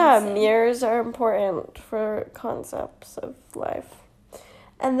 So, yeah, mirrors are important for concepts of life.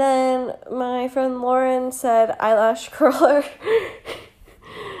 And then my friend Lauren said eyelash curler.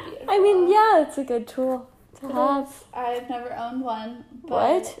 I mean, yeah, it's a good tool to have. I've never owned one.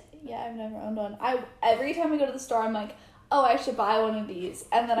 What? Yeah, I've never owned one. Every time I go to the store, I'm like, oh, I should buy one of these.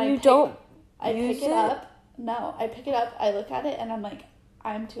 And then I pick it up. No, I pick it up, I look at it, and I'm like,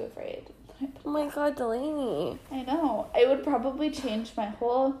 I'm too afraid. Oh my god, Delaney. I know. It would probably change my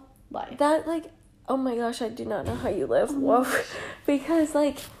whole life. That, like, oh my gosh, I do not know how you live. Whoa. Because,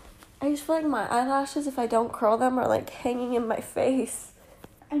 like, I just feel like my eyelashes, if I don't curl them, are, like, hanging in my face.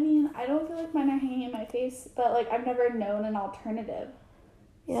 I mean, I don't feel like mine are hanging in my face, but, like, I've never known an alternative.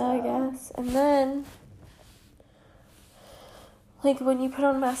 Yeah, so. I guess. And then, like, when you put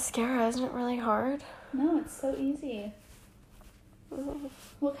on mascara, isn't it really hard? No, it's so easy.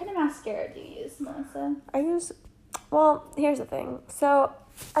 What kind of mascara do you use, Melissa? Here's the thing. So,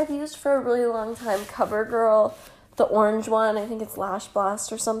 I've used for a really long time CoverGirl, the orange one. I think it's Lash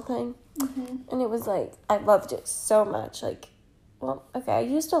Blast or something. Mm-hmm. And it was, like, I loved it so much. Like, I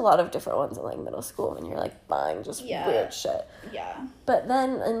used a lot of different ones in, like, middle school when you're, like, buying just weird shit. Yeah. But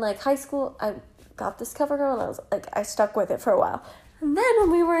then in, like, high school, I got this CoverGirl and I was, like, I stuck with it for a while. And then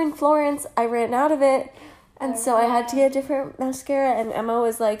when we were in Florence, I ran out of it. And so I had to get a different mascara, and Emma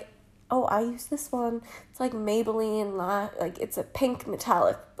was like, oh, I use this one. It's like Maybelline, like it's a pink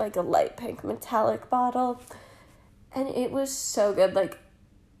metallic, like a light pink metallic bottle. And it was so good. Like,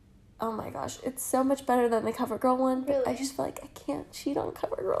 oh my gosh, it's so much better than the CoverGirl one. Really? I just feel like I can't cheat on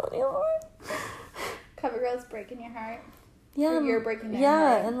CoverGirl anymore. CoverGirl's breaking your heart? Yeah. Or you're breaking their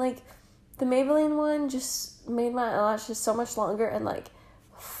heart? Yeah, and like the Maybelline one just made my eyelashes so much longer and like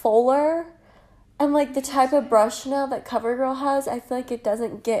fuller. And, like, the type of brush now that CoverGirl has, I feel like it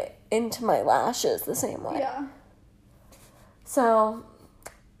doesn't get into my lashes the same way. Yeah. So,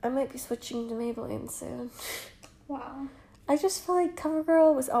 I might be switching to Maybelline soon. Wow. I just feel like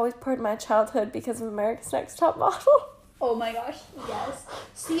CoverGirl was always part of my childhood because of America's Next Top Model. Oh, my gosh. Yes.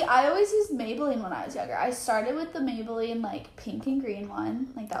 See, I always used Maybelline when I was younger. I started with the Maybelline, like, pink and green one.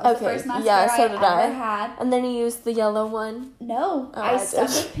 Like, that was the first mascara I ever had. And then you used the yellow one? No. I stuck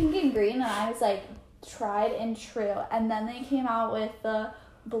with pink and green, and I was, like, tried and true. And then they came out with the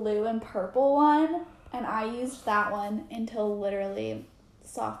blue and purple one, and I used that one until literally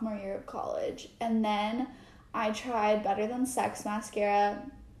sophomore year of college. And then I tried Better Than Sex mascara.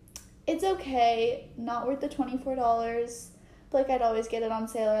 It's okay. Not worth the $24. But, like, I'd always get it on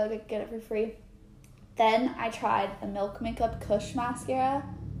sale or, like, I'd get it for free. Then I tried the Milk Makeup Kush mascara.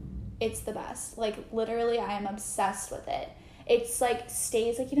 It's the best. Like, literally, I am obsessed with it. It's, like,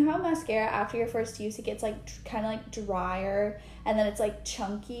 stays, like, you know how mascara, after your first use, it gets, like, kind of, like, drier, and then it's, like,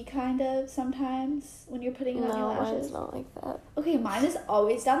 chunky, kind of, sometimes, when you're putting it on your lashes? No, mine's not like that. Okay, mine has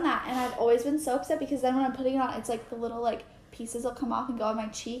always done that, and I've always been so upset, because then when I'm putting it on, it's, like, the little, like, pieces will come off and go on my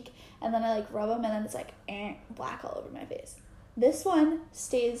cheek, and then I, like, rub them, and then it's, like, black all over my face. This one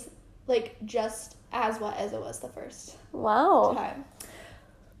stays, like, just as wet as it was the first time.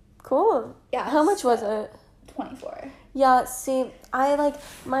 Cool. Yeah. How much was it? $24. Yeah, see, I, like,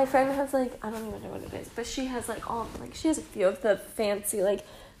 my friend has, like, I don't even know what it is, but she has, like, she has a few of the fancy, like,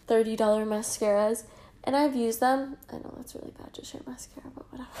 $30 mascaras, and I've used them. I know that's really bad to share mascara, but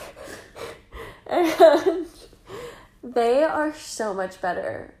whatever. And they are so much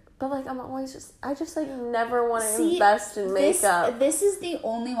better. But, like, I just, like, never want to invest in makeup. This is the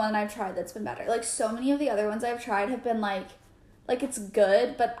only one I've tried that's been better. Like, so many of the other ones I've tried have been, like, it's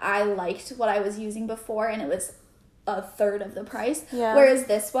good, but I liked what I was using before, and it was a third of the price. Yeah. Whereas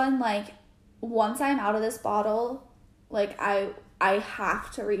this one, like, once I'm out of this bottle, like, I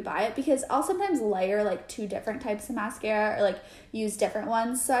have to rebuy it, because I'll sometimes layer, like, 2 different types of mascara, or, like, use different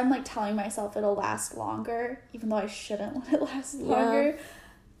ones, so I'm, like, telling myself it'll last longer, even though I shouldn't let it last longer.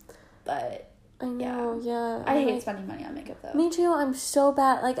 But I know, yeah. I hate spending money on makeup, though. Me too. I'm so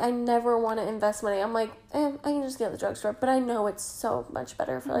bad. Like, I never want to invest money. I'm like, I can just get at the drugstore. But I know it's so much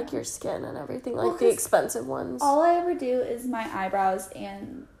better for, like, your skin and everything. Like, the expensive ones. All I ever do is my eyebrows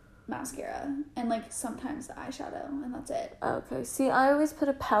and mascara. And, like, sometimes the eyeshadow. And that's it. Okay. See, I always put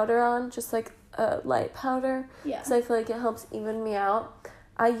a powder on. Just, like, a light powder. Yeah. So I feel like it helps even me out.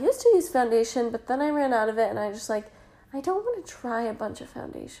 I used to use foundation, but then I ran out of it. And I just, like, I don't want to try a bunch of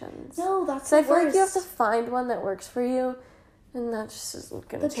foundations. No, that's so the I feel worst. like you have to find one that works for you, and that just isn't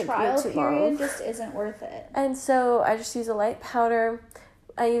going to take you too long. The trial period just isn't worth it. And so I just use a light powder.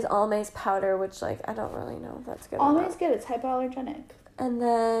 I use Almay's powder, which, like, I don't really know if that's good or not. Almay's good. It's hypoallergenic. And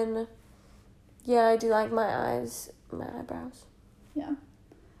then, yeah, I do like my eyebrows. Yeah.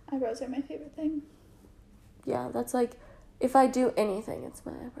 Eyebrows are my favorite thing. Yeah, that's, like, if I do anything, it's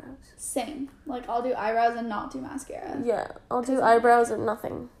my eyebrows. Same. Like, I'll do eyebrows and not do mascara. Yeah, I'll do eyebrows and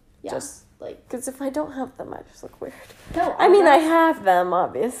nothing. Yeah. Just, like, because if I don't have them, I just look weird. No, I mean, I have them,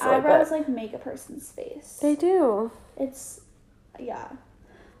 obviously. Eyebrows, like, make a person's face. They do. It's, yeah.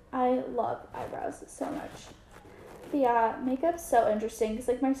 I love eyebrows so much. But yeah, makeup's so interesting, because,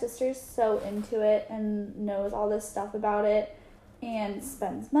 like, my sister's so into it and knows all this stuff about it and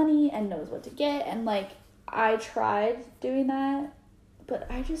spends money and knows what to get, and, like, I tried doing that, but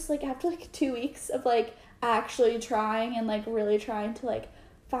I just, like, after, like, 2 weeks of, like, actually trying and, like, really trying to, like,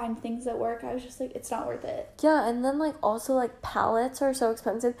 find things that work, I was just like, it's not worth it. Yeah, and then, like, also, like, palettes are so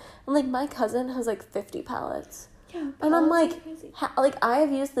expensive, and, like, my cousin has, like, 50 palettes. Yeah, and I'm like, I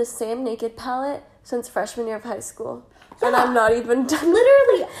have used the same Naked palette since freshman year of high school, and I'm not even done.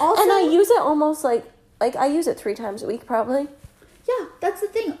 Literally, also, and I use it almost, like, I use it 3 times a week, probably. Yeah, that's the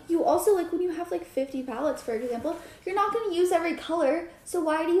thing. You also, like, when you have, like, 50 palettes, for example, you're not going to use every color, so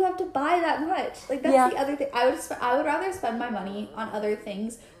why do you have to buy that much? Like, that's the other thing. I would rather spend my money on other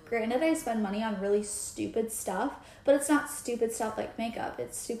things. Granted, I spend money on really stupid stuff, but it's not stupid stuff like makeup.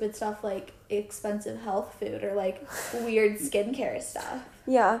 It's stupid stuff like expensive health food or, like, weird skincare stuff.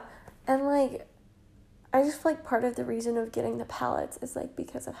 Yeah, and, like, I just feel like part of the reason of getting the palettes is, like,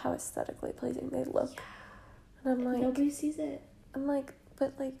 because of how aesthetically pleasing they look. Yeah. And I'm like... Nobody sees it. I'm like,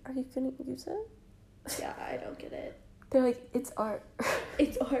 but, like, are you gonna use it? Yeah, I don't get it. They're like, it's art.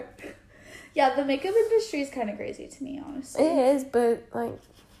 It's art. Yeah, the makeup industry is kind of crazy to me, honestly. It is, but, like,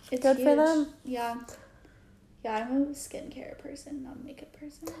 it's good huge. For them. Yeah. Yeah, I'm a skincare person, not a makeup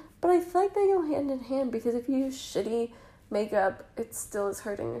person. But I feel like they go hand in hand, because if you use shitty makeup, it still is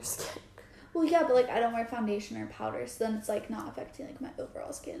hurting your skin. Well, yeah, but, like, I don't wear foundation or powder, so then it's, like, not affecting, like, my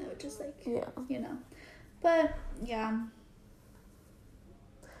overall skin. It would just, like, you know. But, yeah.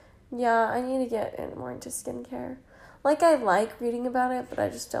 Yeah, I need to get more into skincare. Like, I like reading about it, but I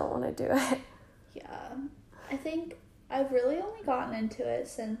just don't want to do it. Yeah. I think I've really only gotten into it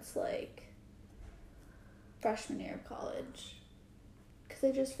since, like, freshman year of college. Because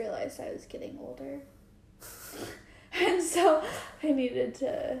I just realized I was getting older. And so I needed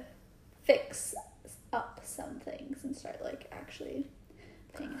to fix up some things and start, like, actually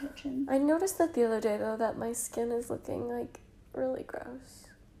paying attention. I noticed that the other day, though, that my skin is looking, like, really gross.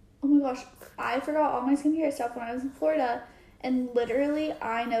 Oh my gosh, I forgot all my skincare stuff when I was in Florida, And literally,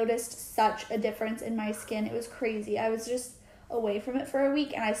 I noticed such a difference in my skin. It was crazy. I was just away from it for a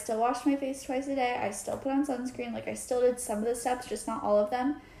week, and I still washed my face twice a day. I still put on sunscreen. Like, I still did some of the steps, just not all of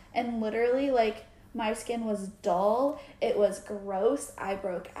them. And literally, like, my skin was dull. It was gross. I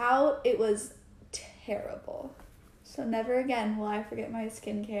broke out. It was terrible. So never again will I forget my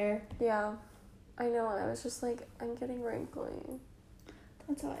skincare. Yeah. I know. I was just like, I'm getting wrinkly.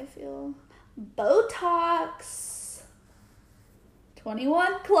 That's how I feel. Botox.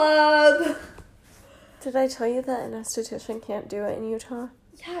 21 Club. Did I tell you that an esthetician can't do it in Utah?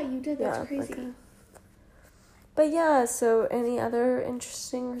 Yeah, you did. That's crazy. Okay. But yeah, so any other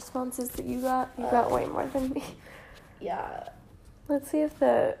interesting responses that you got? You got way more than me. Yeah. Let's see if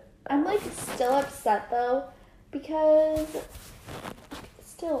I'm, like, still upset, though, because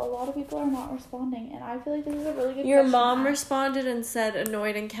still, a lot of people are not responding, and I feel like this is a really good Your mom responded and said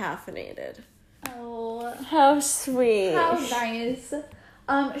annoyed and caffeinated. Oh. How sweet. How nice.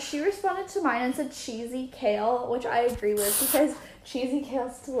 She responded to mine and said cheesy kale, which I agree with, because cheesy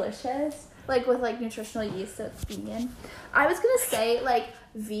kale's delicious. Like, with, like, nutritional yeast, so it's vegan. I was gonna say, like,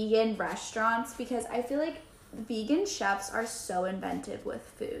 vegan restaurants, because I feel like vegan chefs are so inventive with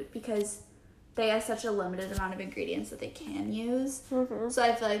food, because they have such a limited amount of ingredients that they can use. Mm-hmm. So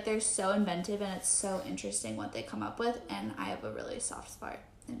I feel like they're so inventive, and it's so interesting what they come up with, and I have a really soft spot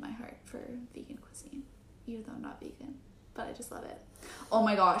in my heart for vegan cuisine, even though I'm not vegan, but I just love it. Oh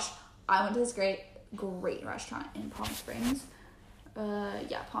my gosh, I went to this great restaurant in Palm Springs.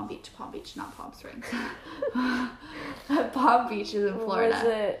 Palm Beach, not Palm Springs. Palm Beach is in Florida. Was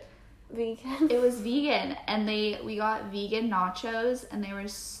it vegan? It was vegan, and we got vegan nachos, and they were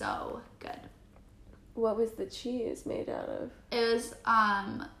so good. What was the cheese made out of? It was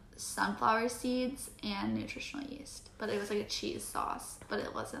sunflower seeds and nutritional yeast, but it was like a cheese sauce, but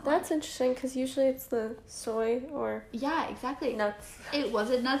it wasn't. That's interesting, because usually it's the soy or exactly nuts. It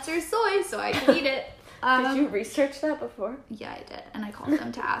wasn't nuts or soy, so I could eat it. Did you research that before? Yeah, I did, and I called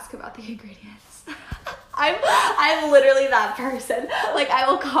them to ask about the ingredients. I'm literally that person. Like, I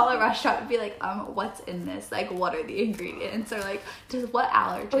will call a restaurant and be like, what's in this? Like, what are the ingredients? Or like, what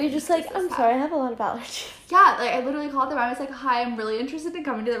allergies? Or you're just like, I'm sorry, I have a lot of allergies. Yeah, like, I literally called them. I was like, hi, I'm really interested in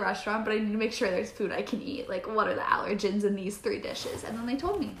coming to the restaurant, but I need to make sure there's food I can eat. Like, what are the allergens in these 3 dishes? And then they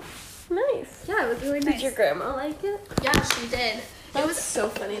told me. Nice. Yeah, it was really nice. Did your grandma like it? Yeah, she did. It was so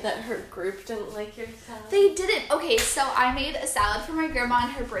funny that her group didn't like your salad. They didn't. Okay, so I made a salad for my grandma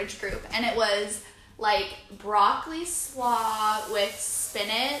and her bridge group, and it was like broccoli slaw with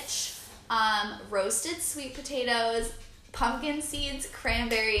spinach, roasted sweet potatoes, pumpkin seeds,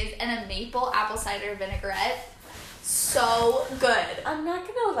 cranberries, and a maple apple cider vinaigrette. So good. I'm not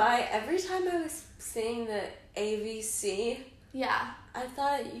gonna lie, every time I was seeing the AVC, I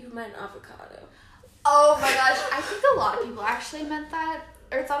thought you meant avocado. Oh my gosh, I think a lot of people actually meant that,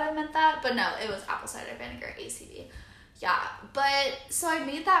 or thought I meant that, but no, it was apple cider vinegar, ACV. Yeah, but, so I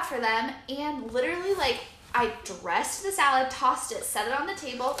made that for them, and literally, like, I dressed the salad, tossed it, set it on the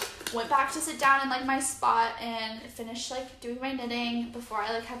table, went back to sit down in, like, my spot, and finished, like, doing my knitting before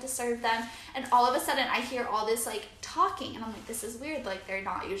I, like, had to serve them, and all of a sudden, I hear all this, like, talking, and I'm like, this is weird, like, they're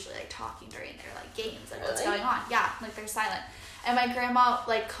not usually, like, talking during their, like, games, like, what's going on? Yeah, like, they're silent. And my grandma,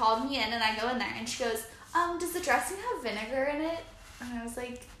 like, called me in, and I go in there, and she goes, does the dressing have vinegar in it? And I was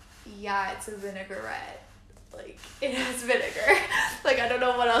like, yeah, it's a vinaigrette. Like, it has vinegar. Like, I don't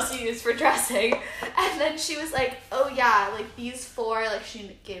know what else you use for dressing. And then she was like, oh, yeah, like, these 4, like,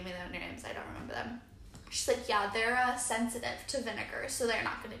 she gave me their names. I don't remember them. She's like, yeah, they're sensitive to vinegar, so they're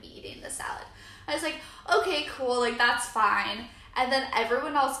not going to be eating the salad. I was like, okay, cool, like, that's fine. And then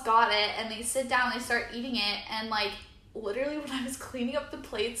everyone else got it, and they sit down, they start eating it, and, like, literally when I was cleaning up the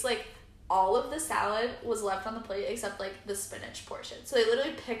plates, like, all of the salad was left on the plate except, like, the spinach portion. So they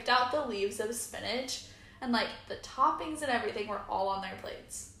literally picked out the leaves of spinach, and, like, the toppings and everything were all on their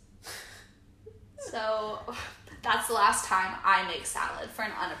plates. So that's the last time I make salad for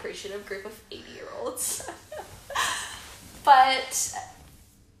an unappreciative group of 80-year-olds. But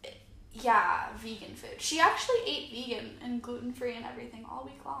yeah, vegan food. She actually ate vegan and gluten-free and everything all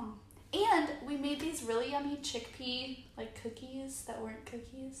week long. And we made these really yummy chickpea, like, cookies that weren't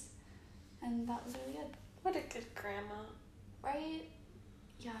cookies. And that was really good. What a good grandma. Right?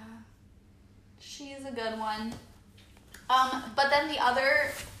 Yeah. She's a good one. But then the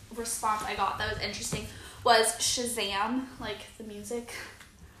other response I got that was interesting was Shazam, like the music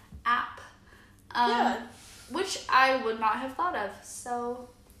app. Which I would not have thought of. So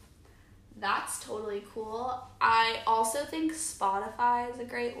that's totally cool. I also think Spotify is a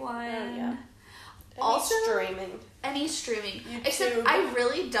great one. Oh, yeah. Any streaming. YouTube. Except I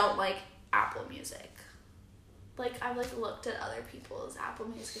really don't like Apple Music. like, I've, like, looked at other people's Apple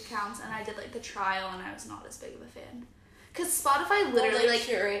Music accounts, and I did, like, the trial, and I was not as big of a fan. Because Spotify literally,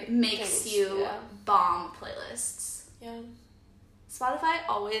 like, makes you bomb playlists. Yeah. Spotify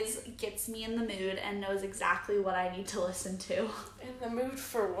always gets me in the mood and knows exactly what I need to listen to. In the mood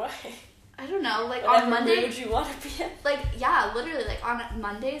for what? I don't know, like, whatever on Monday... mood you want to be in. Like, yeah, literally, like, on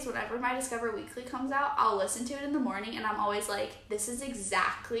Mondays, whenever my Discover Weekly comes out, I'll listen to it in the morning, and I'm always like, this is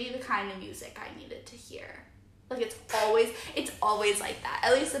exactly the kind of music I needed to hear. Like, it's always like that,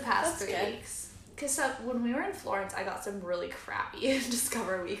 at least the past 3 weeks. Because when we were in Florence, I got some really crappy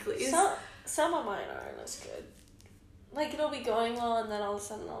Discover Weeklies. Some of mine aren't as good. Like, it'll be going well, and then all of a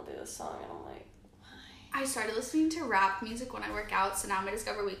sudden I'll do a song, and I'm like, I started listening to rap music when I work out, so now my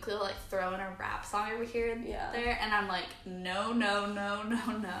Discover Weekly will, like, throw in a rap song over here and there, and I'm like, no.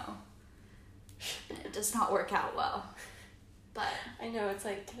 It does not work out well. But I know, it's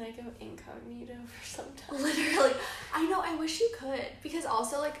like, can I go incognito for some time? Literally. I know, I wish you could. Because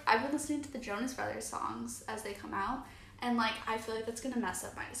also, like, I've been listening to the Jonas Brothers songs as they come out, and, like, I feel like that's gonna mess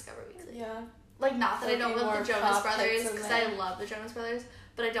up my Discover Weekly. Yeah. Like, not that I don't love the Jonas Brothers, because I love the Jonas Brothers,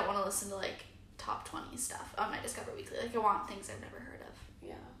 but I don't want to listen to, like, top 20 stuff on my Discover Weekly. Like, I want things I've never heard of.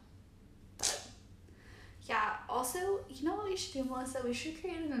 Yeah. But, yeah, also, you know what we should do, Melissa? We should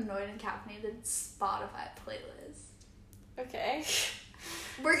create an Annoyed and Caffeinated Spotify playlist. Okay.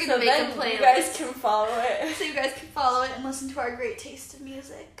 We're gonna make a playlist. You guys can follow it. So you guys can follow it and listen to our great taste in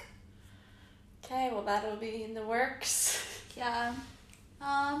music. Okay, well, that'll be in the works. Yeah.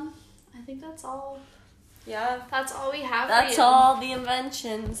 I think that's all. Yeah. That's all we have That's for you. all the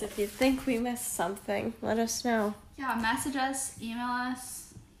inventions. If you think we missed something, let us know. Yeah, message us, email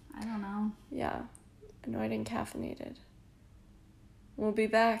us. I don't know. Yeah. Annoyed and caffeinated. We'll be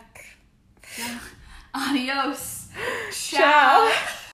back. Yeah. Adios. Ciao.